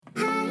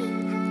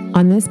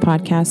On this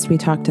podcast, we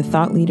talk to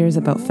thought leaders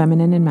about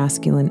feminine and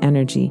masculine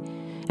energy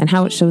and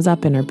how it shows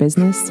up in our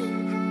business,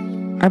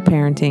 our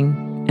parenting,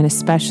 and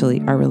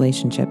especially our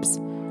relationships.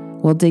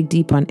 We'll dig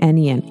deep on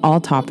any and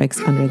all topics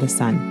under the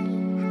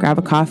sun. Grab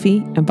a coffee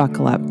and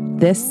buckle up.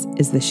 This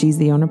is the She's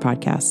the Owner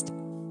podcast.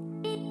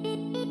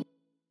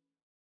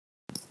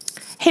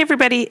 Hey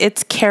everybody,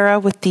 it's Kara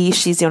with the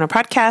She's the Owner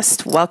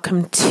podcast.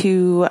 Welcome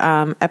to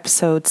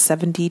episode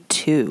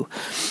 72.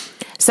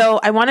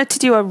 So I wanted to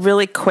do a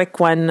really quick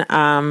one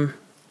on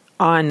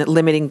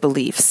limiting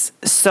beliefs.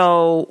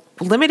 So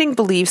limiting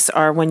beliefs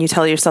are when you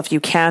tell yourself you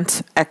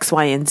can't X,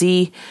 Y, and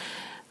Z,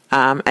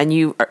 and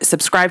you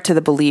subscribe to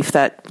the belief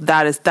that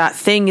that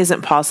thing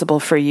isn't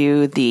possible for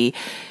you. The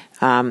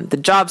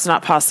job's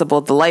not possible.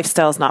 The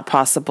lifestyle's not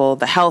possible.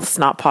 The health's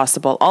not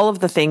possible. All of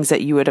the things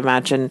that you would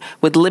imagine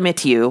would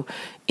limit you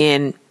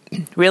in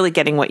really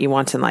getting what you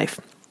want in life.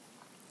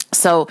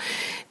 So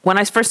when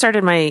I first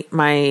started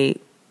my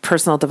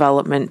personal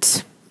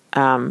development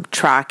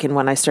track, and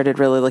when I started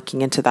really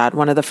looking into that,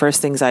 one of the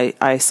first things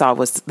I saw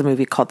was the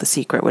movie called The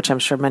Secret, which I'm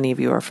sure many of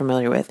you are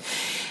familiar with.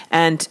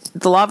 And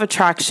the law of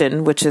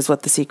attraction, which is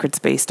what The Secret's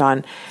based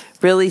on,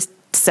 really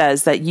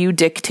says that you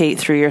dictate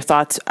through your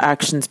thoughts,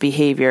 actions,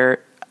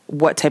 behavior,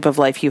 what type of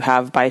life you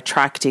have by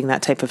attracting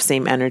that type of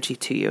same energy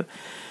to you.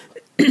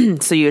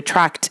 So you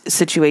attract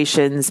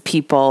situations,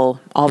 people,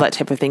 all that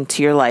type of thing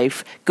to your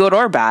life, good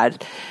or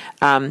bad,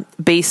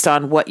 based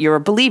on what you're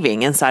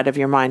believing inside of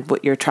your mind,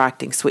 what you're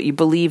attracting. So what you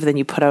believe, then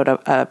you put out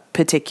a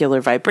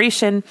particular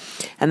vibration,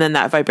 and then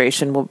that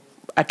vibration will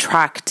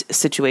attract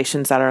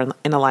situations that are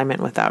in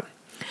alignment with that.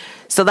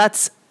 So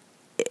that's,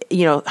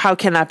 how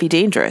can that be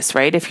dangerous,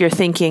 right? If you're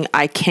thinking,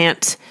 I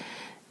can't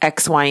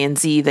X, Y, and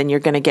Z, then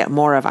you're going to get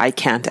more of I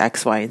can't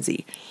X, Y, and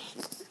Z.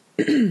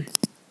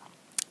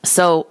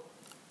 So,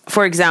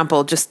 for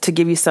example, just to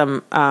give you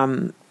some,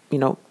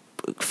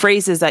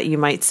 phrases that you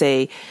might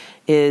say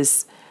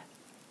is,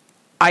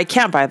 I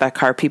can't buy that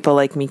car. People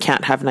like me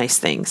can't have nice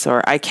things.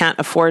 Or I can't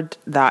afford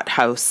that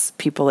house.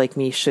 People like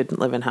me shouldn't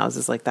live in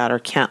houses like that, or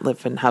can't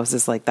live in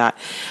houses like that.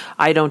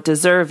 I don't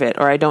deserve it,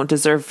 or I don't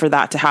deserve for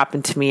that to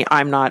happen to me.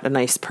 I'm not a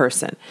nice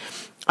person.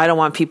 I don't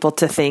want people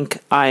to think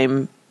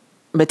I'm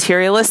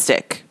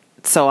materialistic,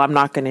 so I'm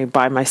not going to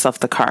buy myself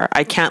the car.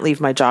 I can't leave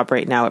my job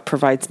right now. It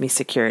provides me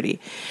security.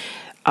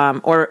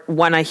 Or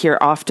one I hear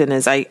often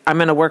is I'm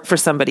going to work for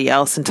somebody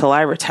else until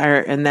I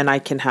retire, and then I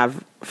can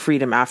have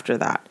freedom after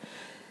that.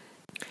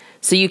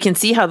 So you can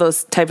see how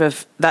that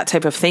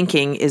type of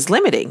thinking is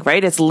limiting,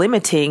 right? It's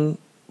limiting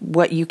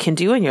what you can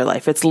do in your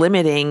life. It's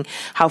limiting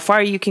how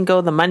far you can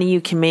go, the money you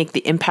can make,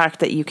 the impact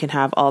that you can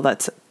have, all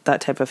that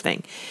type of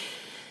thing.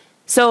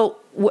 So,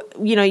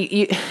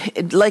 you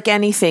like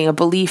anything, a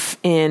belief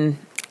in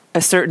a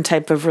certain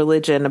type of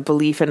religion, a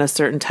belief in a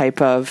certain type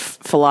of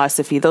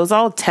philosophy, those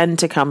all tend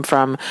to come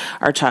from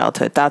our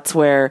childhood. That's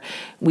where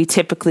we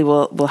typically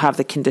will have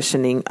the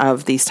conditioning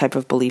of these type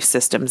of belief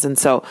systems. And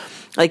so,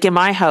 like in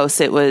my house,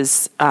 it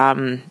was, I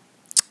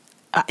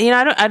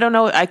don't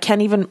know, I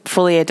can't even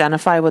fully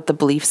identify what the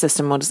belief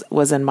system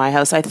was in my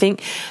house. I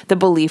think the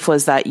belief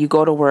was that you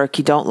go to work,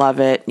 you don't love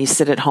it, you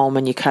sit at home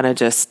and you kind of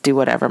just do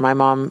whatever. My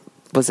mom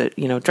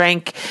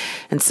drank.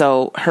 And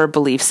so her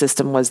belief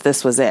system was,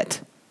 this was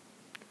it.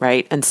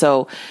 Right. And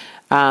so,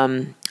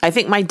 I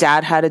think my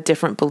dad had a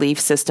different belief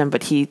system,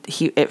 but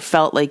it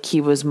felt like he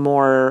was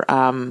more,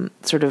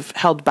 sort of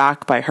held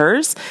back by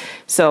hers.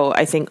 So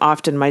I think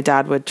often my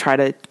dad would try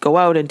to go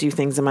out and do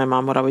things, and my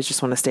mom would always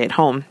just want to stay at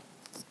home.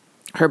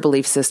 Her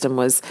belief system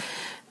was,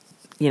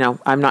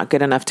 I'm not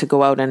good enough to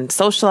go out and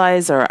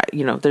socialize, or,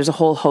 there's a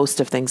whole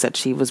host of things that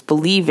she was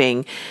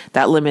believing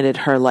that limited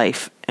her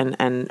life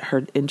and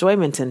her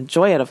enjoyment and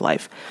joy out of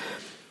life.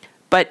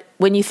 But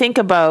when you think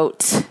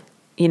about,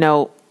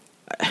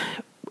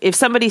 if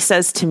somebody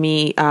says to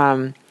me,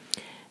 I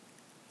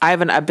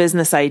have a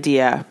business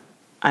idea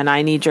and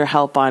I need your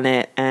help on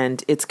it,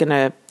 and it's going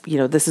to,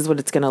 this is what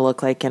it's going to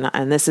look like,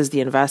 and this is the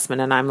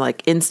investment. And I'm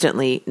like,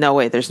 instantly, no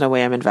way, there's no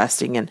way I'm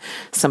investing in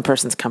some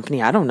person's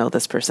company. I don't know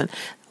this person.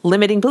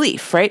 Limiting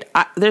belief, right?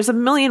 There's a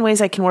million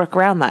ways I can work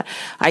around that.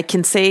 I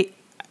can say,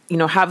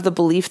 have the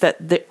belief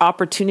that the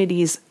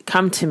opportunities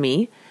come to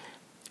me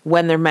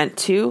when they're meant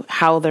to,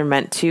 how they're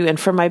meant to, and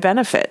for my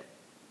benefit.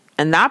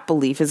 And that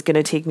belief is going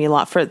to take me a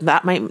lot further.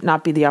 That might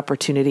not be the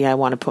opportunity I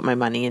want to put my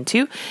money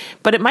into,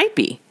 but it might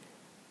be.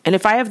 And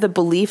if I have the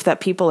belief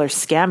that people are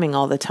scamming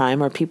all the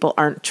time, or people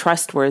aren't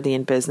trustworthy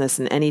in business,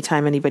 and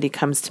anytime anybody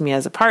comes to me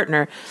as a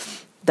partner,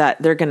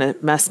 that they're going to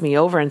mess me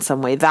over in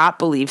some way, that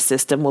belief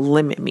system will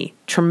limit me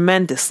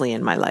tremendously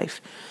in my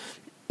life.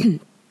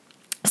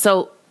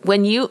 So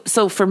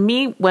for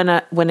me,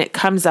 when it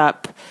comes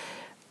up,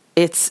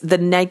 it's the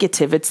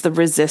negative, it's the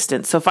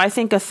resistance. So if I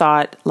think a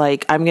thought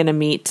like, I'm going to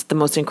meet the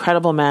most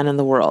incredible man in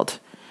the world,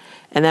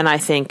 and then I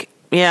think,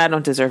 I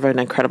don't deserve an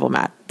incredible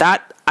man.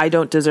 That I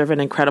don't deserve an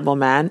incredible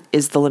man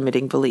is the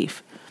limiting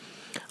belief.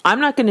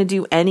 I'm not going to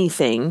do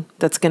anything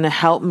that's going to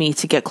help me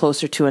to get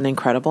closer to an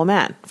incredible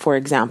man, for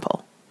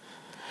example.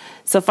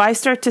 So if I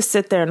start to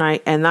sit there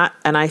and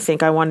I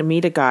think I want to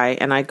meet a guy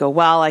and I go,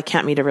 well, I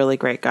can't meet a really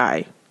great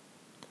guy.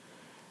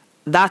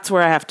 That's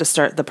where I have to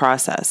start the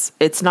process.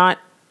 It's not,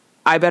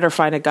 I better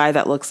find a guy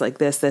that looks like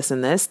this, this,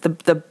 and this.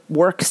 The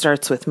work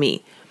starts with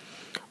me.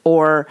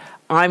 Or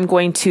I'm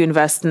going to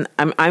invest in,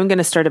 I'm going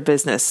to start a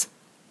business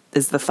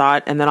is the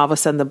thought. And then all of a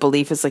sudden the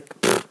belief is like,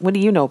 what do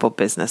you know about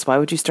business? Why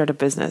would you start a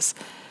business?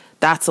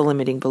 That's a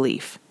limiting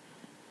belief.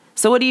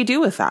 So what do you do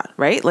with that,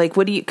 right? Like,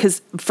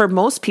 because for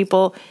most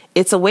people,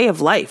 it's a way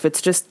of life.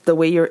 It's just the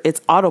way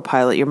it's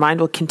autopilot. Your mind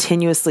will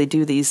continuously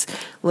do these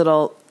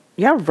little,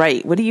 yeah,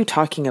 right. What are you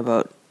talking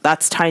about?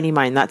 That's tiny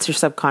mind. That's your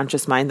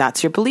subconscious mind.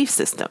 That's your belief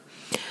system.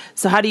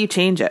 So how do you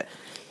change it?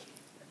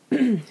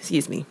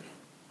 Excuse me.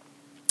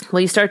 Well,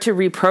 you start to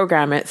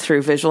reprogram it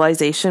through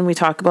visualization. We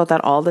talk about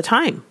that all the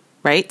time,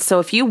 right? So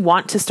if you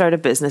want to start a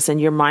business and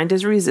your mind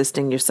is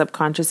resisting, your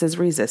subconscious is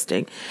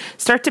resisting,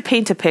 start to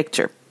paint a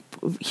picture.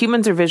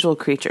 Humans are visual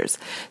creatures.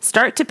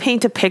 Start to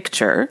paint a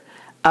picture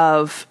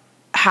of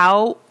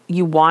how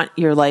you want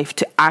your life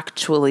to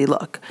actually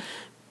look.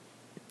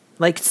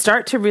 Like,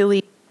 start to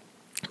really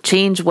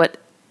change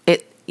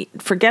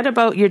forget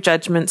about your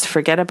judgments,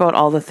 forget about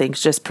all the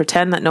things. Just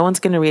pretend that no one's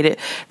going to read it.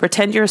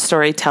 Pretend you're a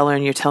storyteller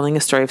and you're telling a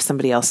story of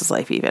somebody else's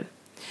life even.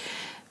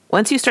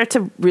 Once you start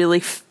to really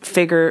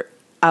figure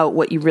out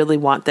what you really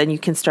want, then you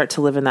can start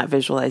to live in that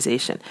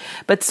visualization.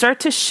 But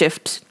start to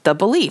shift the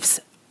beliefs.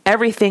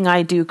 Everything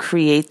I do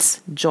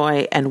creates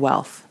joy and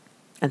wealth.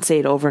 And say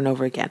it over and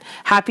over again.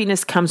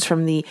 Happiness comes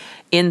from the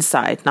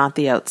inside, not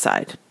the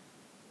outside.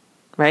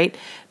 Right?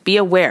 Be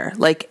aware.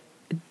 Like,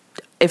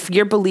 if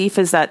your belief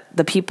is that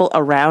the people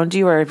around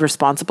you are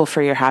responsible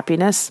for your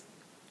happiness,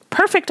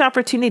 perfect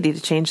opportunity to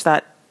change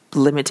that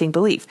limiting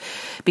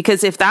belief.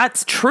 Because if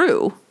that's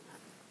true,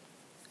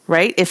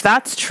 right? If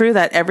that's true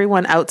that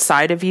everyone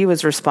outside of you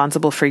is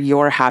responsible for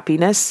your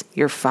happiness,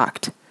 you're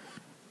fucked.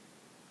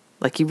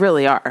 Like, you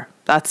really are.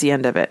 That's the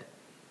end of it.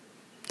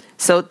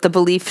 So the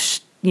belief,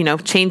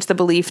 change the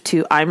belief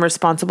to, I'm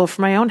responsible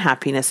for my own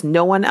happiness.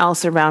 No one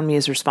else around me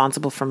is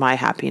responsible for my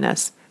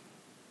happiness.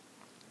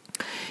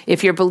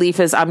 If your belief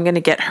is, I'm going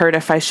to get hurt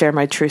if I share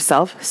my true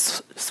self,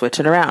 switch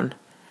it around.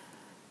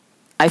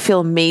 I feel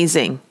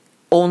amazing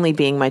only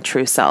being my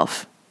true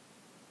self.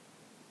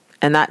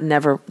 And that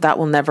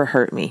will never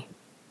hurt me.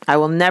 I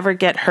will never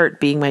get hurt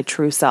being my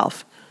true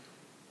self.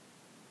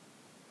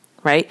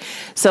 Right?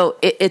 So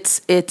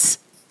it's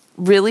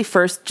really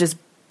first just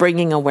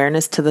bringing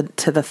awareness to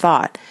the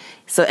thought.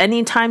 So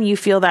anytime you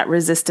feel that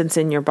resistance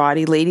in your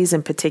body, ladies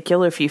in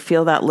particular, if you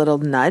feel that little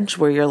nudge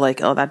where you're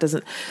like, oh, that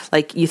doesn't,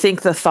 like, you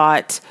think the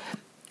thought,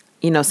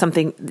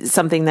 something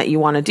that you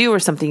want to do or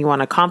something you want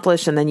to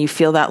accomplish, and then you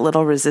feel that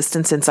little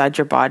resistance inside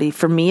your body.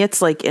 For me,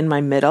 it's like in my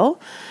middle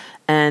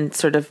and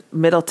sort of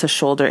middle to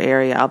shoulder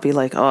area. I'll be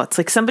like, oh, it's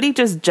like somebody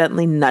just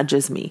gently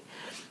nudges me.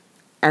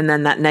 And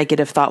then that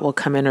negative thought will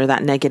come in, or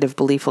that negative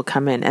belief will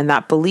come in. And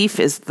that belief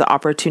is the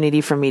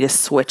opportunity for me to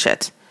switch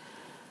it.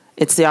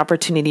 It's the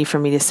opportunity for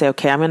me to say,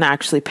 okay, I'm going to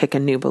actually pick a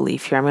new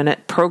belief here. I'm going to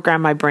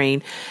program my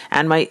brain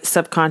and my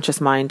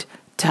subconscious mind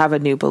to have a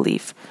new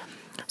belief.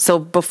 So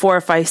before,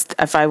 if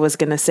I was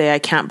going to say I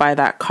can't buy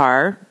that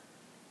car,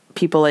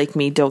 people like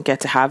me don't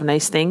get to have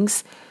nice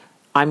things.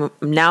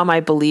 Now my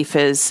belief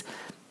is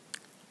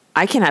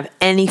I can have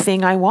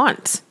anything I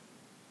want.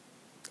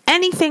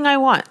 Anything I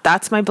want.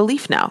 That's my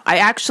belief now. I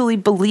actually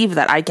believe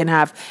that I can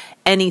have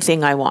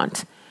anything I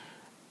want.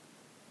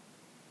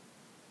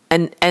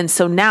 And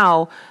so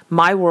now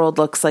my world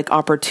looks like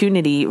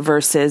opportunity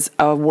versus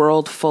a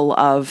world full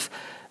of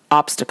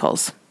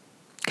obstacles,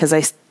 because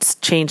I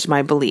changed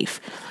my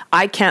belief.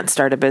 I can't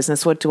start a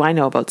business. What do I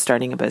know about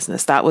starting a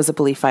business? That was a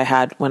belief I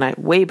had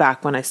way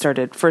back when I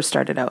first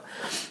started out.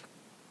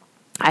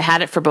 I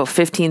had it for about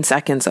 15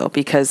 seconds though,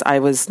 because I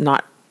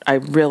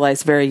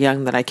realized very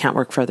young that I can't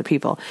work for other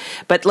people.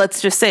 But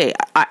let's just say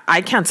I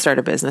can't start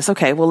a business.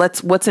 Okay, well,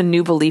 what's a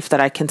new belief that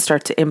I can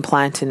start to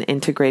implant and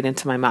integrate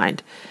into my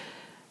mind?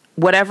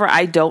 Whatever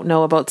I don't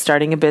know about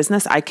starting a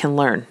business, I can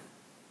learn.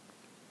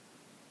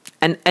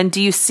 And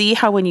do you see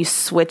how when you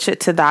switch it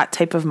to that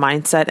type of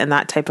mindset and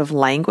that type of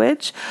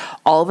language,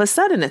 all of a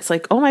sudden it's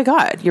like, oh my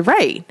God, you're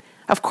right.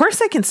 Of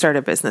course I can start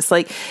a business.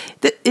 Like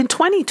in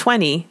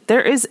 2020,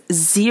 there is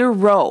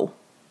zero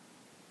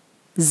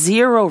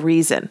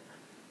reason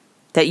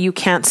that you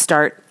can't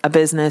start a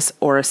business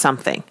or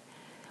something.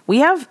 We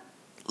have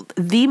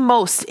the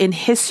most in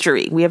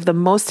history. We have the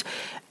most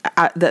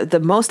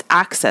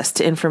access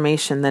to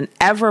information than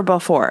ever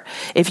before.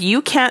 If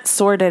you can't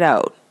sort it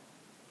out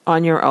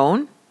on your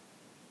own,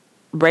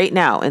 right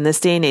now, in this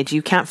day and age,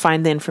 you can't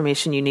find the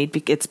information you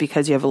need. It's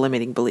because you have a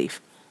limiting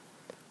belief.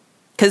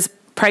 Because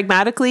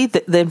pragmatically,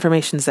 the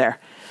information's there.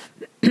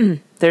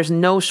 There's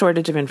no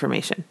shortage of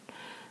information.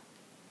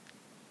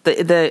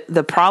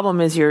 The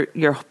problem is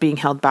you're being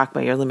held back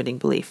by your limiting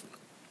belief.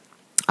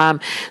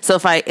 So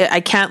if I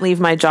can't leave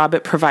my job,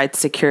 it provides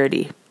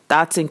security.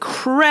 That's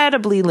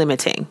incredibly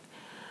limiting,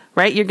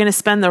 right? You're going to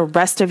spend the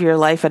rest of your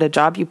life at a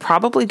job you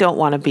probably don't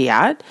want to be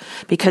at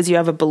because you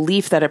have a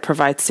belief that it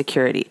provides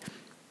security.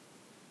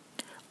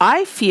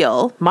 I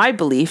feel my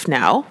belief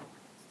now,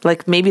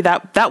 like maybe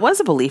that was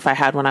a belief I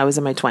had when I was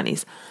in my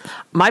 20s.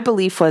 My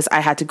belief was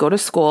I had to go to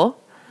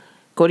school,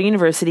 go to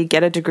university,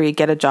 get a degree,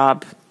 get a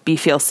job,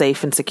 feel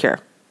safe and secure.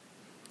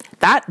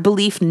 That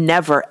belief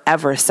never,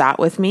 ever sat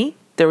with me.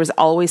 There was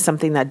always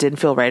something that didn't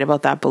feel right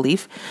about that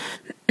belief.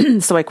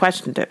 So I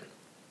questioned it.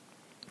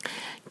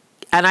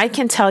 And I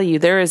can tell you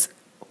there is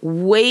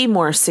way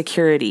more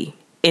security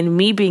in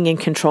me being in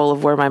control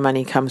of where my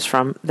money comes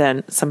from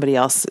than somebody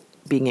else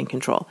being in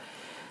control.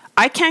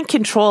 I can't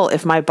control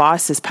if my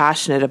boss is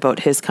passionate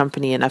about his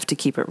company enough to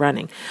keep it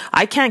running.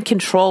 I can't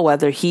control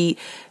whether he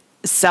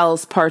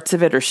sells parts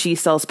of it or she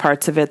sells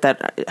parts of it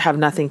that have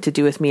nothing to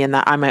do with me and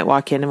that I might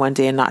walk in one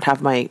day and not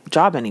have my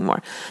job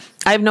anymore.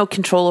 I have no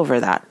control over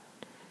that.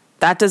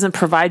 That doesn't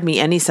provide me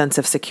any sense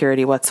of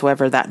security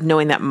whatsoever, that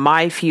knowing that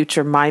my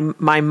future, my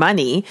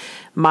money,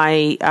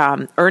 my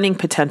earning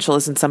potential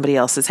is in somebody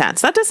else's hands.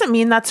 That doesn't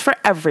mean that's for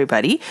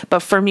everybody, but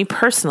for me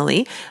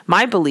personally,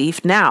 my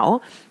belief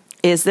now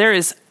is there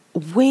is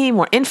way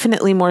more,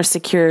 infinitely more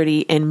security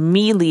in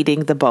me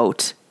leading the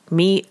boat,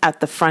 me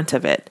at the front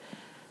of it,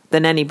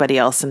 than anybody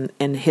else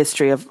in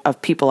history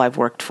of people I've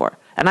worked for.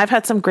 And I've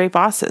had some great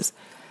bosses.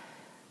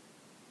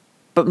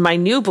 But my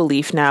new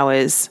belief now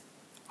is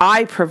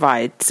I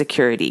provide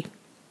security,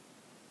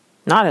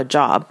 not a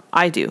job.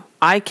 I do.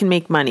 I can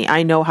make money.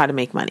 I know how to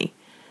make money.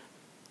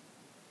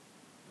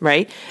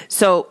 Right?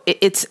 So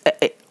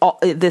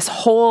this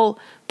whole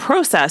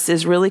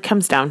process really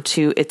comes down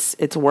to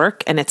it's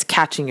work and it's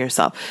catching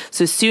yourself.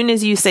 So as soon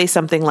as you say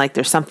something like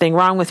there's something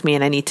wrong with me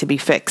and I need to be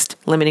fixed,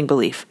 limiting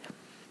belief.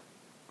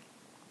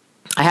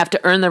 I have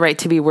to earn the right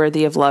to be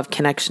worthy of love,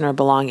 connection, or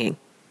belonging.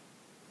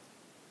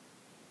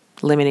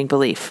 Limiting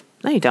belief.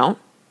 No, you don't.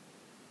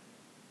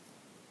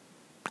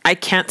 I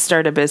can't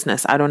start a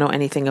business. I don't know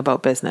anything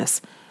about business.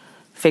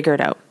 Figure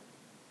it out.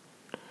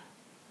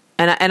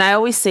 And I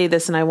always say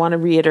this, and I want to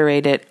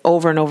reiterate it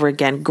over and over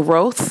again.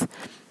 Growth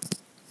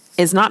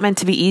is not meant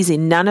to be easy.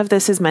 None of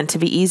this is meant to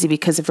be easy,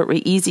 because if it were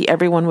easy,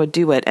 everyone would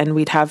do it, and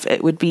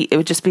it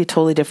would just be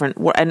totally different.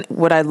 And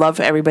would I love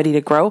everybody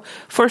to grow?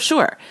 For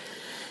sure.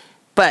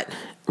 But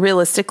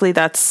realistically,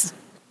 that's,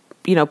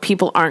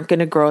 people aren't going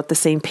to grow at the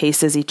same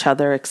pace as each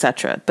other,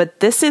 etc.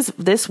 But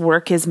this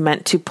work is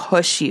meant to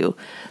push you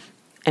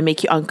and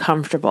make you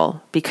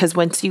uncomfortable, because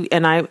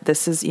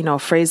this is, a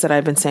phrase that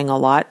I've been saying a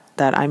lot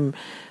that I'm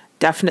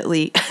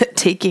definitely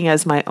taking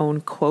as my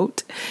own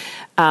quote.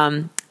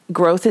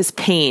 Growth is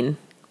pain,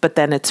 but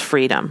then it's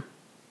freedom.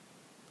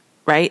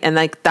 Right? And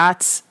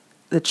that's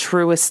the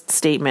truest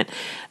statement.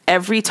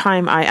 Every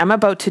time I'm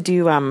about to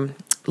do,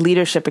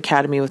 Leadership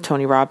Academy with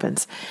Tony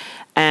Robbins.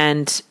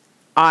 And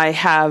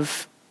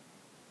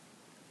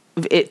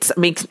it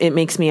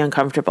makes me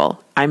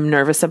uncomfortable. I'm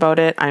nervous about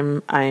it.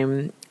 I'm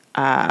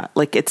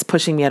like it's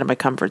pushing me out of my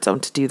comfort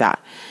zone to do that.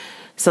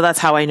 So that's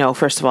how I know,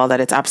 first of all,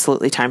 that it's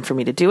absolutely time for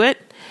me to do it.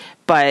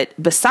 But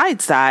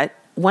besides that,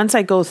 once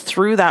I go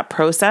through that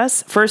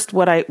process, first,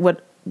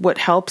 what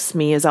helps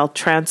me is I'll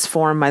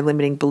transform my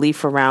limiting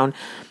belief around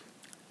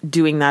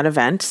doing that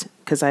event,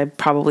 because I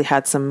probably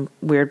had some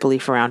weird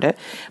belief around it.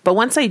 But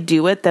once I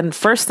do it, then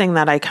first thing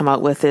that I come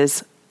out with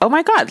is, oh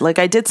my God, like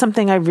I did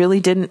something I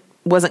really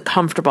wasn't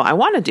comfortable. I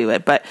want to do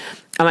it, but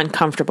I'm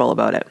uncomfortable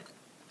about it.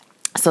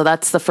 So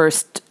that's the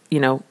first,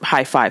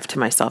 high five to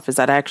myself, is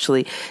that I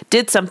actually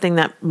did something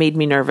that made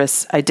me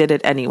nervous. I did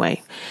it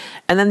anyway.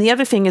 And then the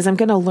other thing is I'm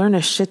going to learn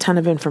a shit ton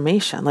of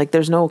information. Like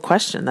there's no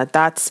question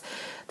that's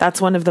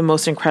one of the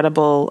most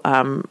incredible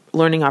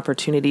learning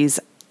opportunities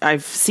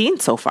I've seen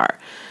so far.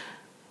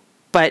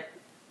 But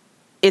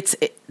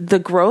the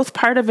growth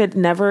part of it,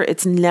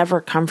 it's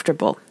never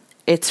comfortable.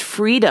 It's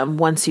freedom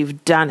once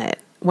you've done it.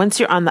 Once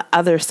you're on the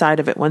other side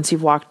of it, once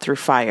you've walked through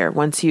fire,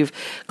 once you've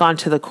gone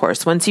to the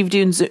course, once you've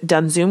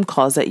done Zoom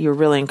calls that you're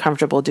really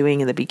uncomfortable doing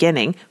in the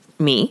beginning,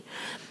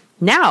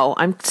 now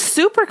I'm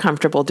super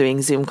comfortable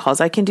doing Zoom calls.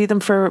 I can do them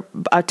for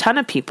a ton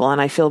of people and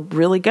I feel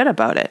really good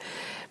about it.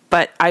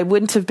 But I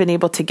wouldn't have been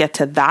able to get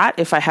to that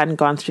if I hadn't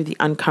gone through the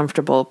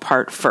uncomfortable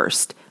part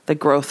first, the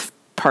growth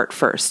part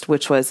first,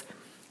 which was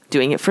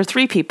doing it for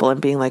 3 people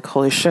and being like,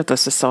 holy shit,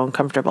 this is so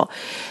uncomfortable.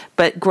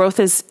 But growth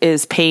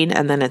is pain,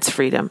 and then it's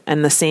freedom.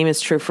 And the same is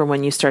true for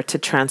when you start to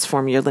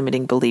transform your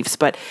limiting beliefs.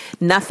 But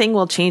nothing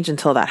will change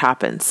until that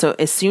happens. So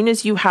as soon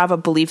as you have a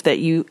belief that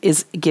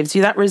gives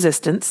you that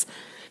resistance,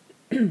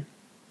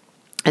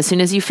 as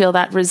soon as you feel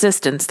that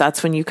resistance,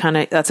 that's when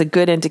that's a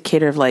good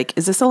indicator of like,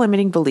 is this a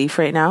limiting belief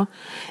right now?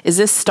 Is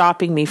this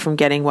stopping me from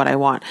getting what I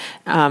want?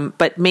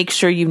 But make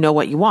sure you know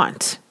what you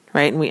want,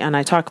 right? And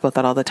I talk about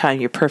that all the time,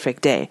 your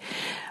perfect day.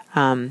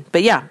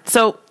 But yeah,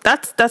 so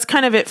that's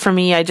kind of it for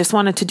me. I just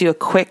wanted to do a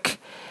quick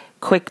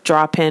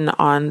drop in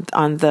on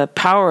the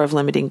power of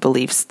limiting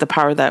beliefs, the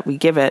power that we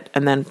give it,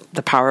 and then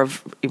the power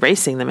of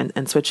erasing them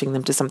and switching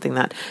them to something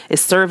that is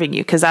serving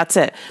you. 'Cause that's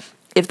it.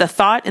 If the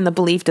thought and the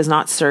belief does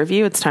not serve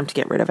you, it's time to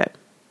get rid of it.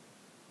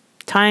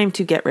 Time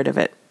to get rid of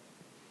it.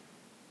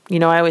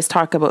 I always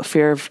talk about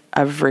fear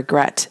of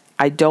regret.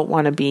 I don't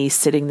want to be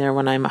sitting there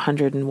when I'm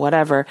 100 and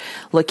whatever,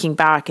 looking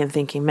back and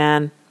thinking,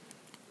 man,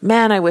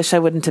 man, I wish I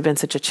wouldn't have been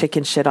such a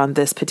chicken shit on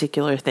this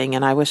particular thing,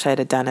 and I wish I'd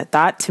have done it.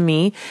 That to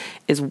me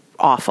is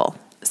awful.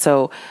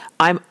 So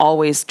I'm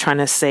always trying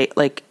to say,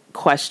 like,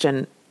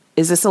 question,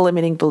 is this a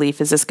limiting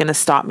belief? Is this going to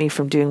stop me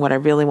from doing what I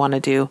really want to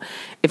do?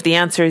 If the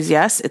answer is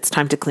yes, it's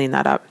time to clean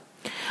that up.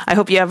 I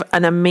hope you have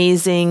an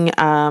amazing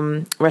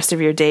rest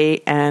of your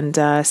day,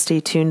 and stay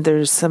tuned.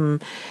 There's going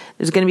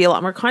to be a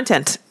lot more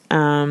content.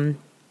 I'm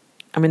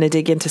going to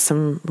dig into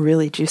some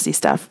really juicy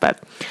stuff,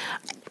 but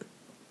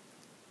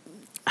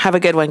have a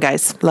good one,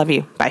 guys. Love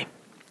you. Bye.